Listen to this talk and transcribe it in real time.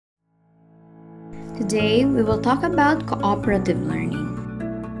Today, we will talk about cooperative learning.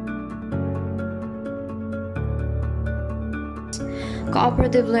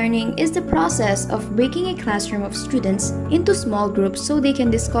 Cooperative learning is the process of breaking a classroom of students into small groups so they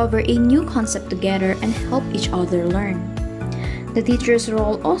can discover a new concept together and help each other learn. The teacher's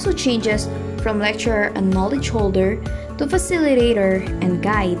role also changes from lecturer and knowledge holder to facilitator and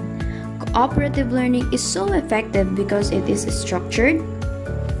guide. Cooperative learning is so effective because it is structured,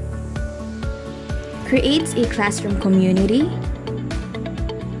 creates a classroom community,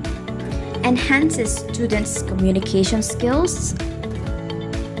 enhances students' communication skills,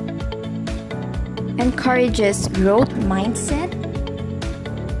 encourages growth mindset,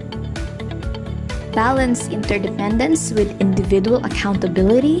 balance interdependence with individual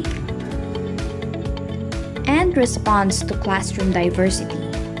accountability, and responds to classroom diversity.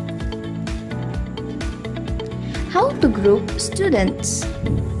 How to group students?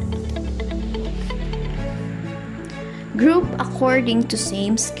 Group according to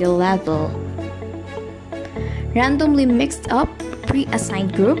same skill level. Randomly mixed up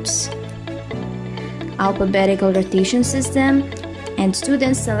pre-assigned groups. Alphabetical rotation system, and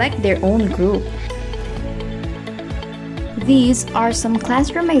students select their own group. These are some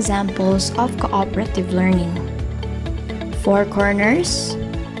classroom examples of cooperative learning. Four corners,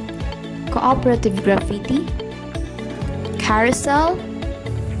 cooperative graffiti, carousel,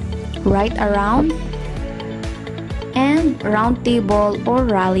 right around, and round table or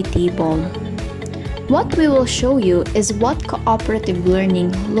rally table. What we will show you is what cooperative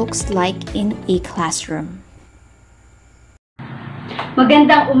learning looks like in a classroom.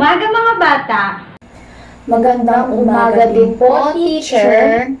 Magandang umaga mga bata! Magandang umaga din po,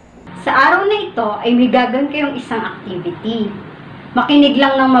 teacher! Sa araw na ito ay may gagawin kayong isang activity. Makinig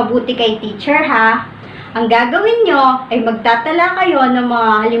lang ng mabuti kay teacher ha. Ang gagawin nyo ay magtatala kayo ng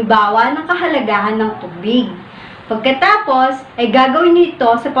mga halimbawa ng kahalagahan ng tubig. Pagkatapos ay gagawin niyo ito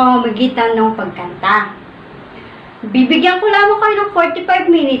sa pamamagitan ng pagkanta. Bibigyan ko lamang kayo ng 45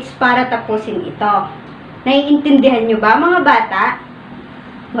 minutes para tapusin ito. Naiintindihan niyo ba mga bata?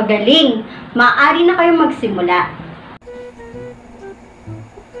 Magaling! Maaari na kayong magsimula.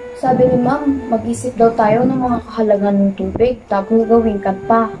 Sabi ni ma'am, mag-isip daw tayo ng mga kahalagahan ng tubig tapos gawin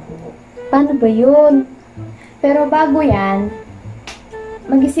kanta. Paano ba yun? Pero bago yan,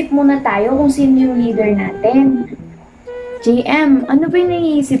 mag-isip muna tayo kung sino yung leader natin. JM, ano ba yung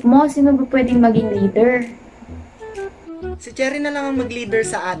naiisip mo? Sino ba pwedeng maging leader? Si Cherry na lang ang mag-leader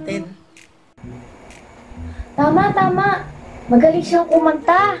sa atin. Tama! Magaling siyang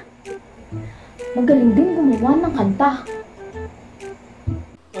kumanta. Magaling din gumawa ng kanta.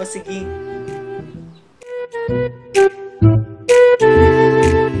 O sige.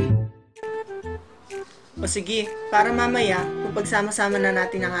 O sige, para mamaya, pagsama-sama na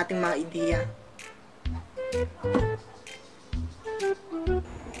natin ang ating mga ideya.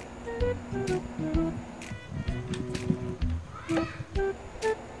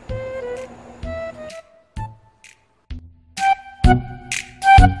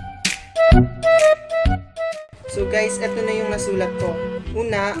 So guys, eto na yung nasulat ko.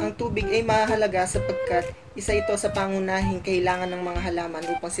 Una, ang tubig ay mahalaga sapagkat isa ito sa pangunahing kailangan ng mga halaman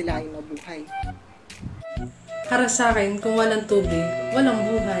upang sila ay mabuhay. Para sa akin, kung walang tubig, walang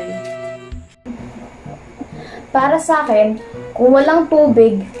buhay. Para sa akin, kung walang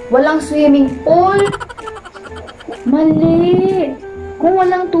tubig, walang swimming pool. Mali! Kung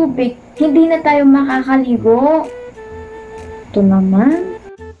walang tubig, hindi na tayo makakaligo. Ito naman.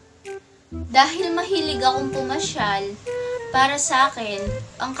 Dahil mahilig akong pumasyal, para sa akin,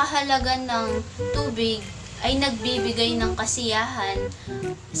 ang kahalagan ng tubig ay nagbibigay ng kasiyahan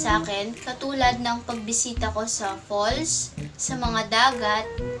sa akin, katulad ng pagbisita ko sa falls, sa mga dagat,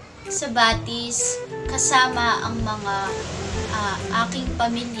 sa batis, kasama ang mga aking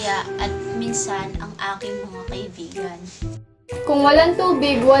pamilya at minsan ang aking mga kaibigan. Kung walang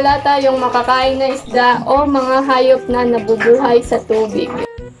tubig, wala tayong makakain na isda o mga hayop na nabubuhay sa tubig.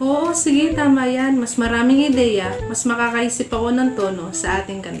 Oo, sige, tama yan. Mas maraming ideya, mas makakaisip ako ng tono sa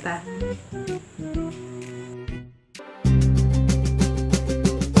ating kanta.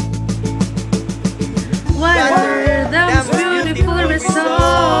 Water, the most beautiful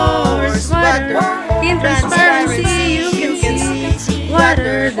resource. Water, in transparency you can see.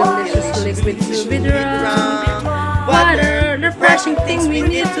 Water, delicious liquid to be drunk. Water, the refreshing things we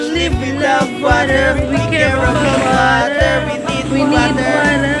need to live. We love water, we care about water. We need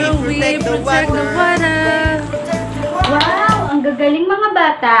water, we protect the water. Wow! Ang gagaling mga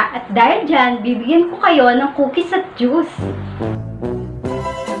bata! At dahil dyan, bibigyan ko kayo ng cookies at juice.